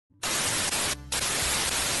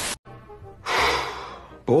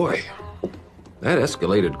Boy, that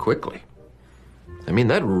escalated quickly. I mean,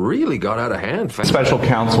 that really got out of hand fast. Special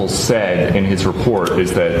counsel said in his report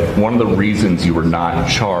is that one of the reasons you were not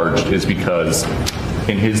charged is because,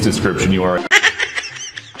 in his description, you are...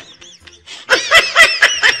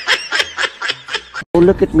 Oh,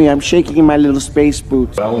 look at me, I'm shaking in my little space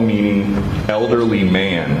boots. Well-meaning elderly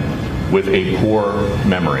man with a poor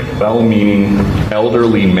memory. Well-meaning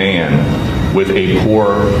elderly man with a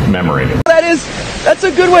poor memory. That's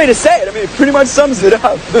a good way to say it. I mean, it pretty much sums it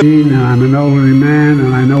up. I'm an elderly man,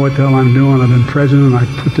 and I know what the hell I'm doing. I've been president. I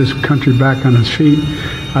put this country back on its feet.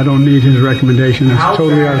 I don't need his recommendation. It's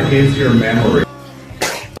totally out of... How bad is your memory?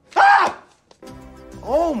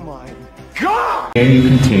 Oh my God! Can you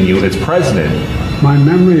continue as president? My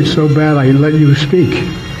memory is so bad, I let you speak.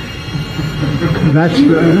 That's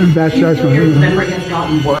your memory has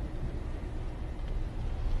gotten worse.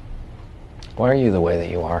 Why are you the way that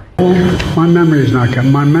you are? My memory is not good.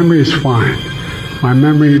 My memory is fine. My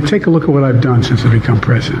memory, take a look at what I've done since I've become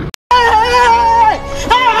president.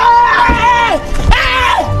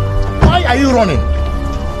 Why are you running?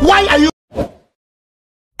 Why are you